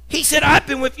 he said, I've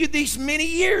been with you these many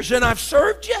years and I've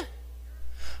served you.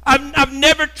 I've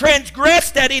never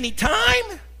transgressed at any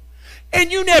time. And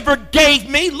you never gave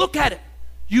me, look at it,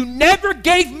 you never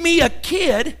gave me a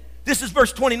kid, this is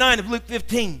verse 29 of Luke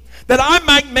 15, that I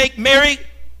might make merry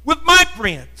with my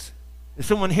friends. Is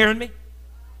someone hearing me?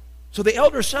 So the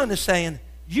elder son is saying,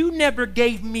 you never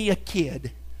gave me a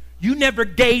kid. You never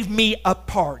gave me a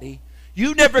party.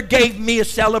 You never gave me a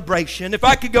celebration. If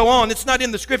I could go on, it's not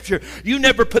in the scripture. You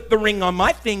never put the ring on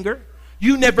my finger.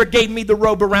 You never gave me the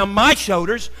robe around my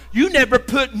shoulders. You never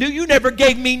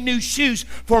gave me new shoes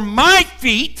for my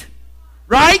feet.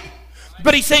 Right?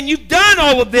 But he's saying, you've done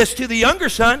all of this to the younger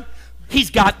son.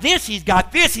 He's got this, he's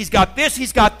got this, he's got this,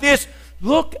 he's got this.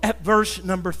 Look at verse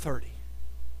number 30.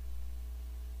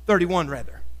 31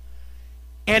 rather.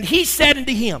 And he said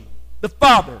unto him, the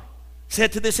father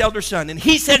said to this elder son, and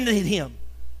he said unto him,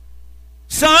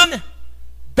 Son,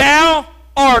 thou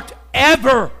art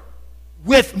ever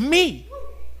with me,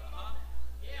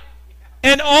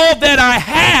 and all that I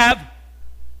have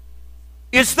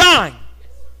is thine.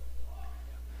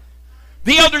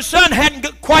 The elder son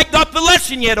hadn't quite got the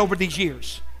lesson yet over these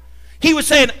years. He was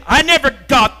saying, I never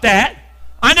got that.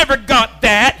 I never got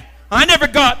that. I never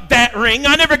got that ring.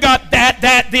 I never got that,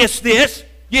 this.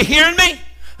 You hearing me?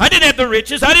 I didn't have the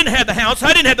riches. I didn't have the house.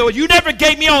 I didn't have the... You never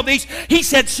gave me all these. He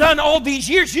said, son, all these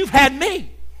years you've had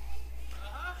me.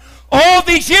 All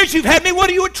these years you've had me. What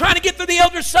are you trying to get through the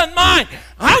elder son mind?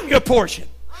 I'm your portion.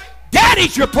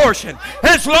 Daddy's your portion.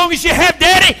 And as long as you have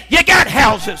daddy, you got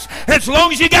houses. And as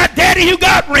long as you got daddy, you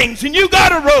got rings. And you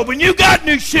got a robe. And you got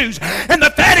new shoes. And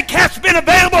the fatted calf's been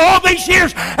available all these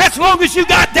years. As long as you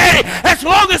got daddy. As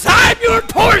long as I'm your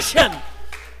portion.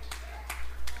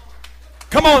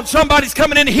 Come on, somebody's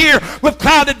coming in here with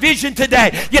clouded vision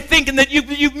today. You're thinking that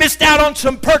you've missed out on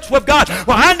some perks with God.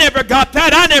 Well, I never got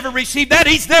that. I never received that.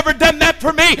 He's never done that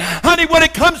for me. Honey, when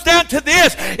it comes down to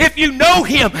this, if you know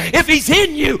him, if he's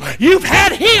in you, you've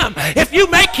had him. If you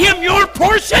make him your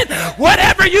portion,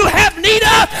 whatever you have need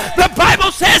of, the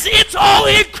Bible says it's all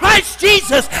in Christ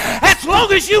Jesus. As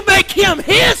long as you make him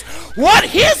his, what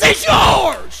his is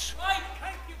yours.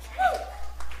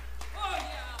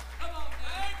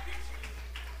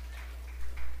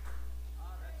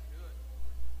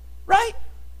 Right?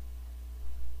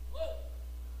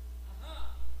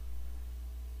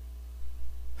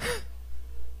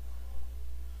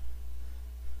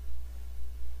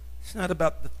 It's not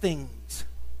about the things.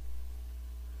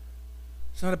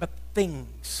 It's not about the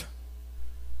things.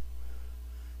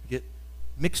 We get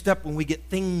mixed up when we get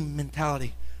thing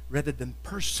mentality rather than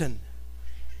person.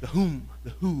 The whom, the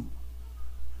who.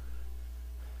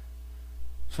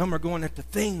 Some are going after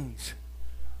things.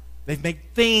 They've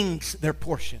made things their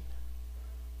portion.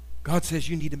 God says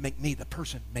you need to make me the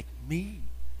person. Make me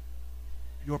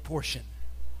your portion.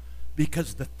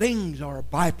 Because the things are a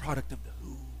byproduct of the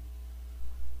who.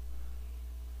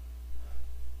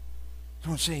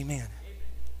 Someone say amen.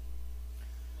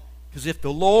 Because if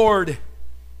the Lord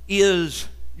is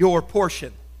your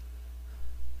portion.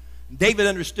 David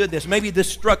understood this. Maybe this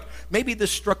struck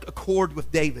a chord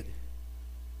with David.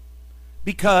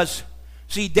 Because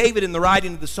see, David in the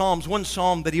writing of the Psalms, one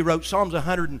psalm that he wrote, Psalms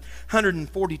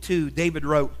 142, David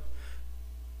wrote.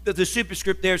 The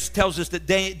superscript there tells us that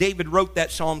David wrote that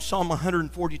psalm, Psalm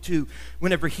 142,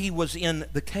 whenever he was in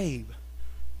the cave.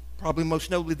 Probably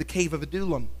most notably the cave of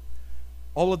Adullam.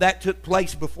 All of that took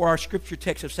place before our scripture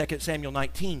text of 2 Samuel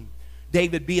 19.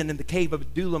 David being in the cave of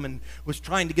Adullam and was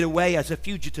trying to get away as a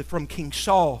fugitive from King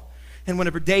Saul. And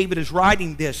whenever David is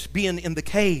writing this, being in the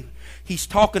cave, He's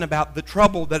talking about the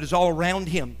trouble that is all around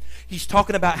him. He's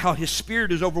talking about how his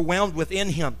spirit is overwhelmed within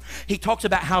him. He talks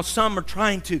about how some are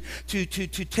trying to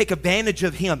take advantage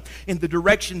of him in the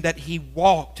direction that he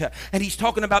walked. And he's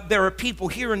talking about there are people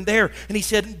here and there. And he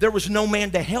said there was no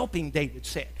man to help him, David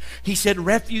said. He said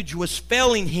refuge was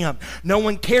failing him. No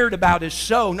one cared about his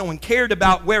soul. No one cared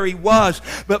about where he was.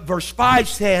 But verse 5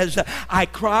 says, I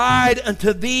cried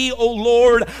unto thee, O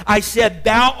Lord. I said,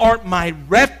 thou art my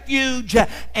refuge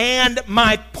and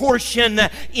my portion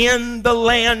in the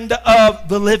land of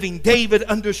the living. David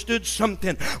understood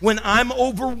something. When I'm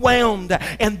overwhelmed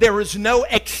and there is no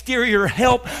exterior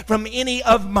help from any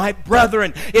of my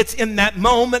brethren, it's in that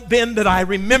moment then that I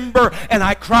remember and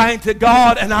I cry to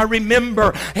God and I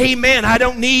remember, amen, I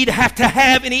don't have to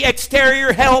have any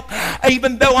exterior help.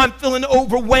 Even though I'm feeling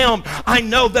overwhelmed, I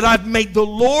know that I've made the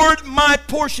Lord my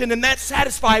portion, and that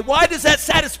satisfies. Why does that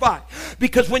satisfy?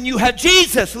 Because when you have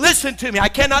Jesus, listen to me, I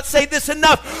cannot say this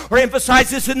enough or emphasize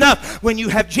this enough. When you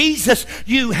have Jesus,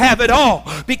 you have it all.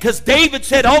 Because David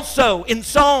said also in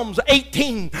Psalms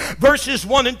 18 verses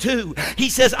 1 and 2, he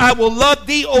says, I will love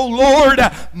thee, O Lord,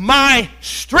 my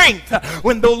strength.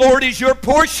 When the Lord is your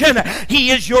portion,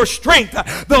 he is your strength.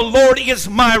 The Lord is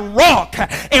my rock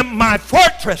and my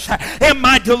fortress and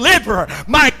my deliverer,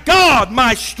 my God,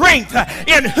 my strength,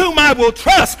 in whom I will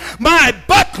trust, my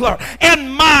buckler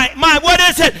and my what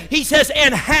is it? He says,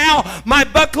 and how my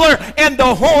buckler and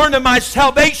the horn of my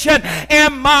salvation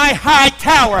and my high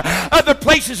tower. Other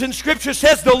places in Scripture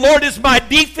says the Lord is my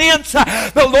defense,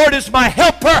 the Lord is my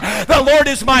helper, the Lord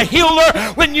is my healer.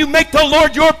 When you make the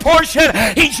Lord your portion,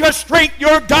 he's your strength,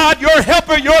 your God, your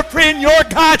helper, your friend, your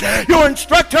God, your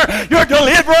instructor, your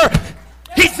deliverer.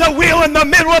 He's the wheel in the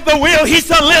middle of the wheel. He's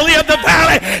the lily of the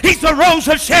valley. He's the rose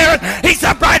of Sharon. He's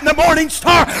the bright and the morning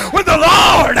star. When the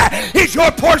Lord is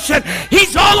your portion,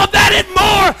 he's all of that and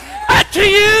more unto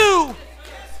you.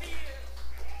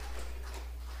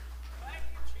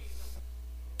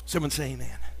 Someone say amen.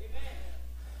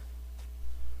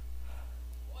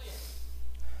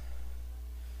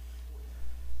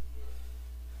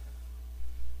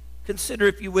 Consider,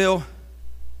 if you will,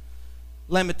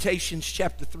 Lamentations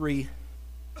chapter 3.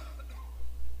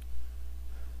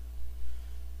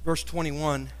 Verse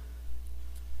 21,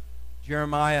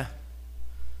 Jeremiah,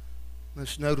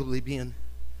 most notably being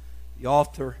the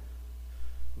author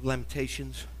of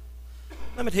Lamentations.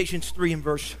 Lamentations 3 and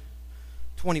verse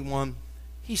 21,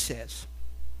 he says,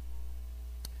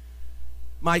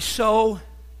 my soul,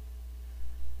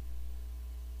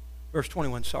 verse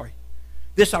 21, sorry,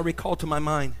 this I recall to my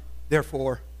mind,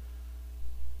 therefore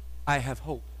I have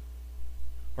hope,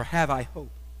 or have I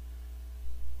hope.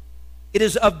 It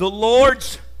is of the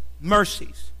Lord's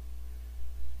mercies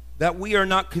that we are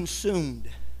not consumed,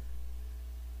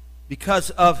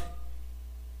 because of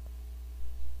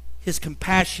his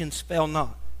compassions fail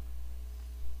not.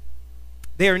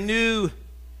 They are new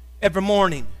every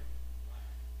morning.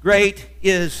 Great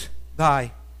is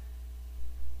thy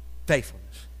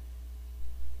faithfulness.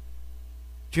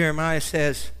 Jeremiah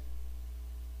says,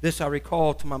 this I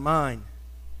recall to my mind,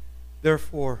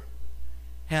 therefore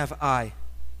have I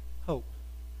hope.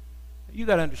 You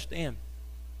got to understand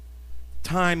the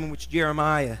time in which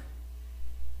Jeremiah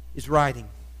is writing.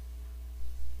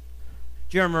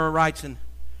 Jeremiah writes and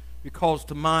recalls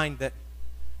to mind that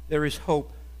there is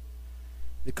hope.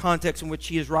 The context in which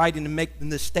he is writing and making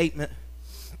this statement,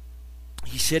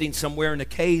 he's sitting somewhere in a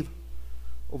cave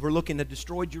overlooking a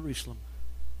destroyed Jerusalem.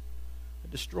 A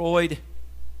destroyed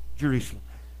Jerusalem.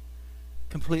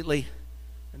 Completely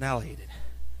annihilated.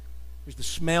 There's the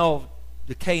smell of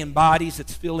decaying bodies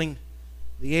that's filling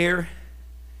the air.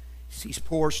 He sees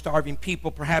poor, starving people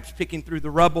perhaps picking through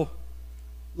the rubble,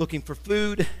 looking for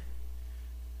food.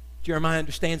 Jeremiah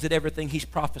understands that everything he's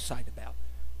prophesied about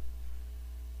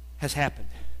has happened.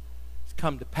 It's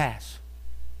come to pass.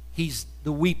 He's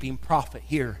the weeping prophet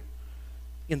here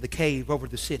in the cave over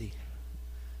the city.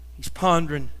 He's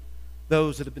pondering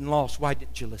those that have been lost. Why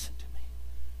didn't you listen to me?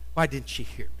 Why didn't you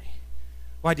hear me?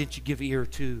 Why didn't you give ear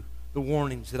to the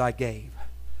warnings that I gave?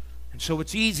 And so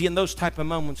it's easy in those type of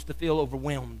moments to feel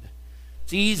overwhelmed.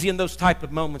 It's easy in those type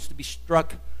of moments to be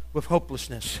struck with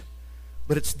hopelessness.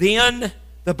 But it's then,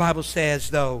 the Bible says,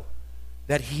 though,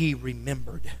 that he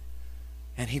remembered.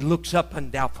 And he looks up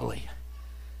undoubtedly.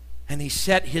 And he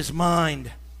set his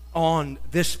mind on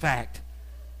this fact.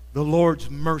 The Lord's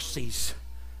mercies.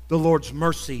 The Lord's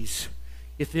mercies.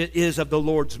 If it is of the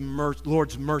Lord's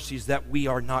mercies that we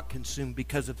are not consumed,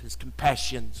 because of his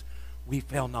compassions, we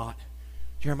fail not.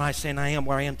 Jeremiah is saying, I am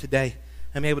where I am today.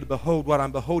 I'm able to behold what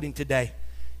I'm beholding today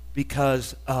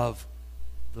because of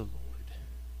the Lord.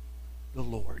 The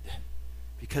Lord.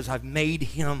 because I've made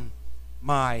him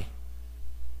my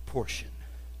portion.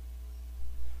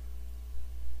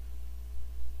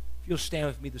 If you'll stand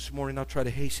with me this morning, I'll try to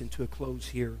hasten to a close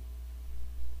here.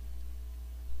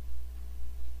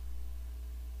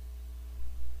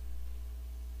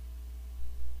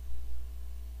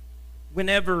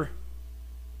 Whenever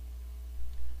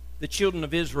the children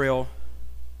of Israel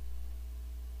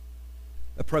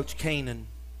approached Canaan,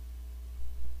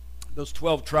 those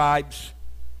 12 tribes,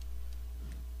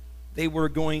 they were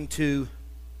going to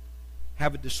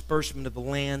have a disbursement of the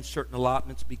land, certain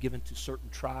allotments be given to certain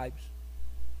tribes.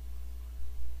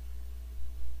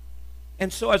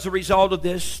 And so as a result of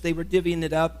this, they were divvying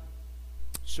it up,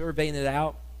 surveying it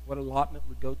out, what allotment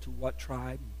would go to what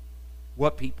tribe,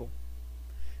 what people.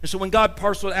 And so when God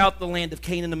parceled out the land of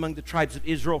Canaan among the tribes of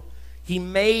Israel, he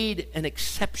made an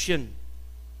exception,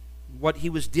 what he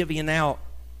was divvying out.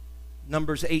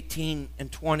 Numbers 18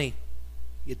 and 20.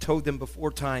 He had told them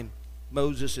before time,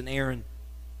 Moses and Aaron.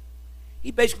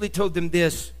 He basically told them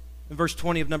this in verse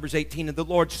 20 of Numbers 18. And the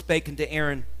Lord spake unto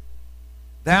Aaron,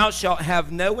 Thou shalt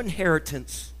have no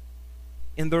inheritance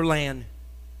in their land,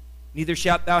 neither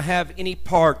shalt thou have any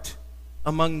part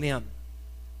among them.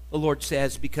 The Lord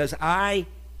says, because I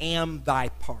am thy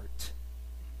part,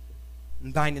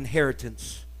 and thine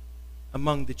inheritance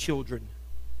among the children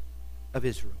of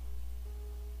Israel.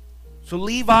 So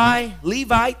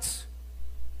Levites,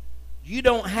 you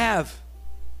don't have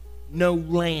no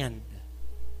land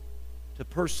to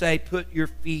per se put your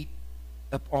feet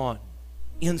upon.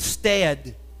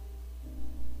 Instead,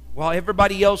 while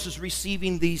everybody else is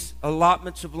receiving these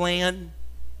allotments of land,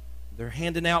 they're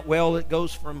handing out, well, it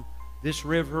goes from this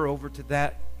river over to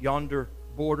that yonder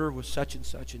border with such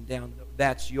and down,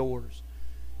 that's yours.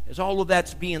 As all of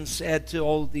that's being said to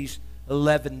all of these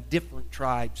 11 different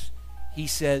tribes, he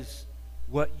says,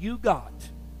 what you got,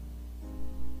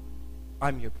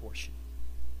 I'm your portion.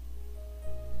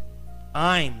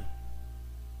 I'm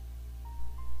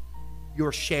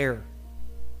your share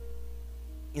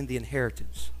in the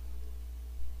inheritance.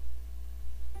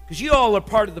 Because you all are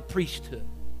part of the priesthood.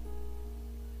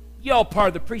 You all part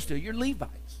of the priesthood. You're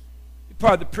Levites. You're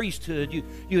part of the priesthood.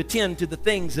 You attend to the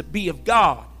things that be of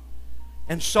God.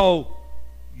 And so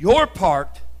your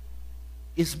part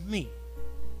is me.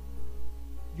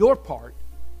 Your part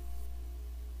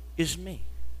is me.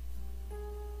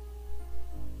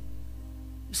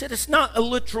 He said it's not a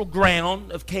literal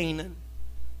ground of Canaan.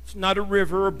 It's not a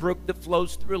river or brook that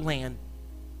flows through a land.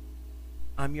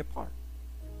 I'm your part.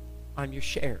 I'm your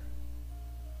share.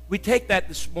 We take that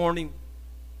this morning,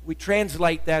 we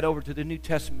translate that over to the New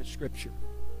Testament Scripture.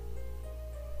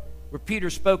 Where Peter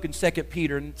spoke in 2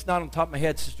 Peter, and it's not on top of my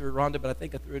head, Sister Rhonda, but I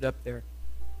think I threw it up there.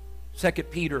 2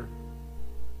 Peter,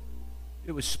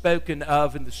 it was spoken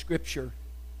of in the Scripture.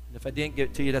 And if I didn't get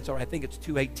it to you, that's all right. I think it's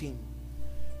 2:18.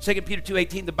 2 Peter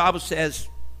 2:18, the Bible says,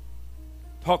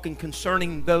 talking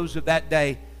concerning those of that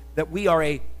day, that we are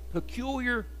a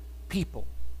peculiar people.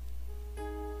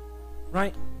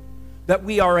 Right? That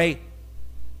we are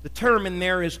the term in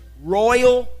there is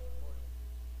royal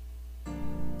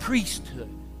priesthood.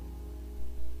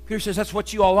 Peter says that's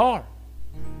what you all are.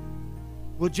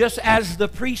 Well, just as the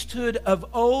priesthood of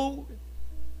old,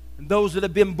 and those that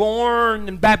have been born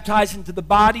and baptized into the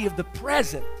body of the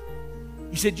present,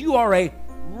 he said you are a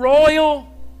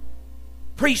royal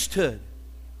priesthood.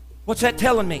 What's that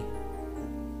telling me?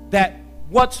 That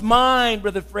what's mine,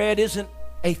 Brother Fred, isn't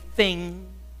a thing.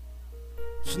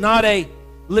 It's not a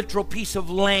literal piece of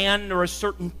land or a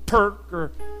certain perk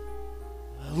or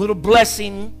a little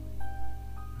blessing,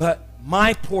 but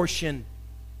my portion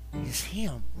is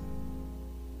Him.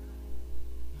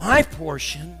 My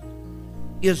portion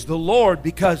is the Lord,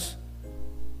 because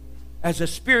as a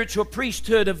spiritual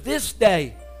priesthood of this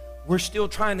day, we're still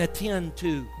trying to attend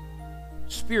to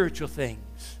spiritual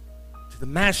things, to the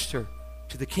Master,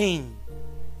 to the King.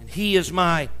 And He is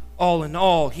my all in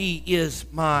all. He is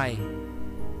my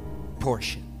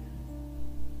portion.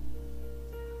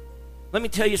 Let me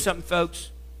tell you something,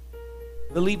 folks.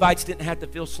 The Levites didn't have to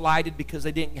feel slighted because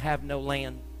they didn't have no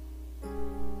land.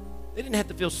 They didn't have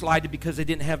to feel slighted because they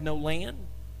didn't have no land.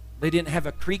 They didn't have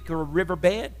a creek or a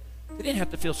riverbed. They didn't have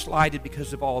to feel slighted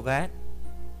because of all that.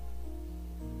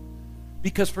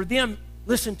 Because for them,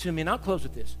 listen to me, and I'll close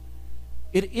with this.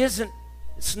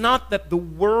 It's not that the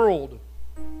world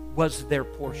was their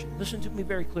portion. Listen to me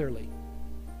very clearly.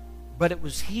 But it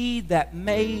was He that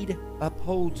made,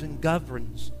 upholds, and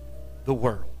governs the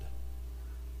world.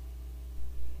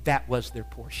 That was their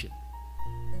portion.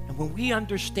 And when we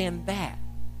understand that,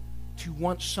 to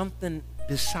want something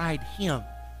beside Him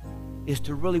is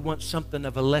to really want something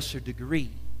of a lesser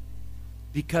degree.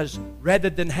 Because rather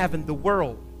than having the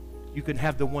world, you can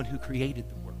have the one who created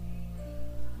the world.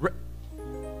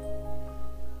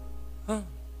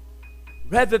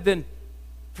 Rather than,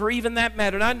 for even that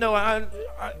matter, and I know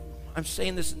I'm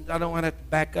saying this, and I don't want to have to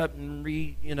back up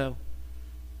and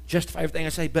justify everything I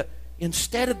say, but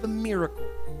instead of the miracle,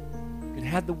 you can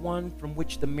have the one from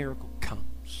which the miracle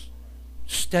comes.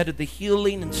 Instead of the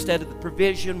healing, instead of the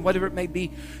provision, whatever it may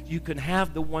be, you can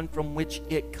have the one from which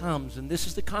it comes. And this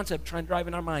is the concept trying to drive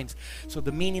in our minds. So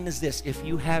the meaning is this: if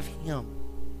you have Him,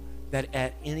 that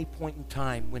at any point in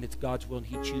time when it's God's will and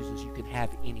He chooses, you can have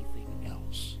anything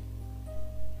else.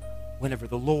 Whenever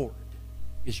the Lord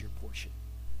is your portion.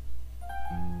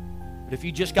 But if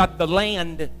you just got the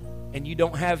land and you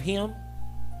don't have Him,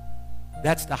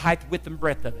 that's the height, width, and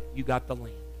breadth of it. You got the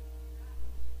land.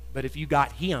 But if you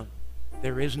got Him,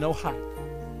 there is no height,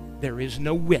 there is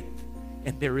no width,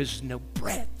 and there is no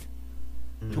breadth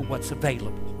to what's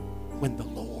available when the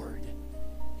Lord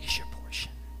is your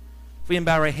portion. If we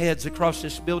bow our heads across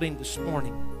this building this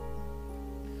morning,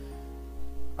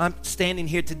 I'm standing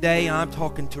here today, I'm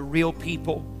talking to real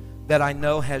people that I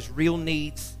know has real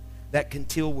needs, that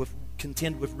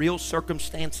contend with real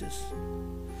circumstances.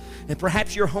 And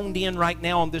perhaps you're honed in right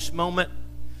now on this moment.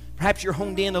 Perhaps you're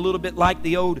honed in a little bit like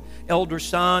the old elder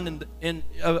son and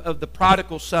of the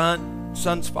prodigal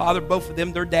son's father, both of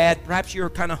them, their dad. Perhaps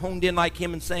you're kind of honed in like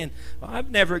him and saying, well,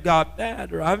 I've never got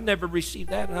that, or I've never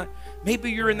received that. Maybe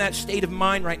you're in that state of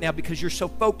mind right now because you're so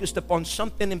focused upon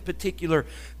something in particular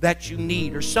that you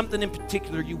need, or something in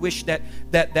particular you wish that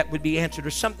would be answered,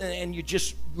 or something, and you're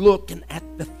just looking at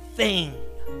the thing,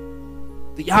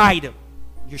 the item.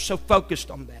 You're so focused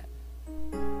on that.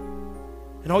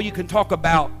 And all you can talk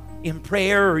about in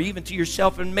prayer, or even to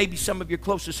yourself and maybe some of your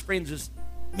closest friends, is,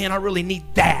 man, I really need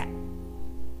that.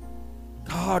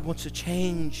 God wants to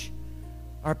change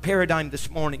our paradigm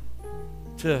this morning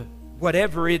to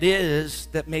whatever it is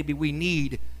that maybe we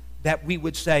need, that we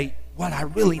would say, what I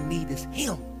really need is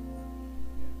Him.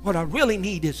 What I really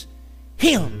need is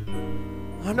Him.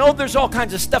 I know there's all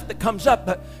kinds of stuff that comes up,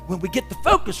 but when we get the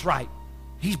focus right,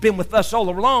 He's been with us all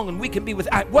along, and we can be with.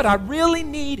 What I really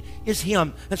need is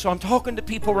Him. And so I'm talking to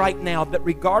people right now that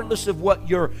regardless of what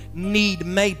your need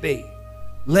may be,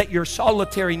 let your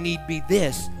solitary need be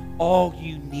this: all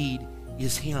you need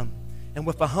is Him. And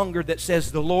with a hunger that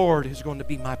says, the Lord is going to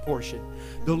be my portion.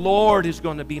 The Lord is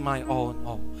going to be my all in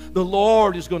all. The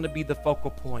Lord is going to be the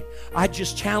focal point. I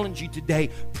just challenge you today,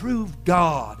 prove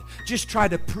God. Just try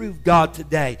to prove God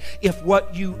today. If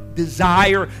what you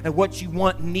desire and what you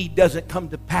want and need doesn't come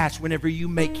to pass, whenever you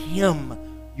make Him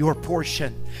your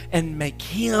portion and make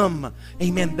Him,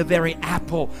 amen, the very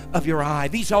apple of your eye.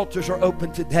 These altars are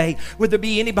open today. Would there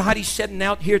be anybody sitting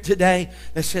out here today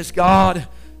that says, God,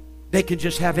 they can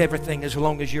just have everything as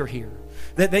long as you're here.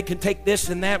 That they can take this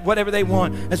and that, whatever they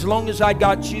want. As long as I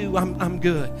got you, I'm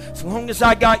good. As long as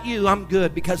I got you, I'm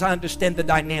good, because I understand the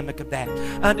dynamic of that.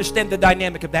 I understand the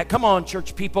dynamic of that. Come on,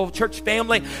 church people, church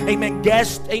family, amen,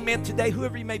 guests, amen, today,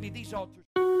 whoever you may be, these altars.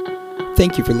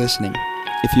 Thank you for listening.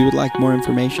 If you would like more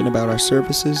information about our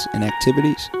services and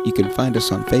activities, you can find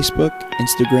us on Facebook,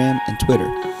 Instagram, and Twitter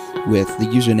with the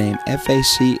username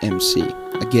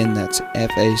FACMC. Again, that's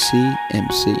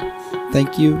FACMC.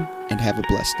 Thank you, and have a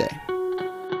blessed day.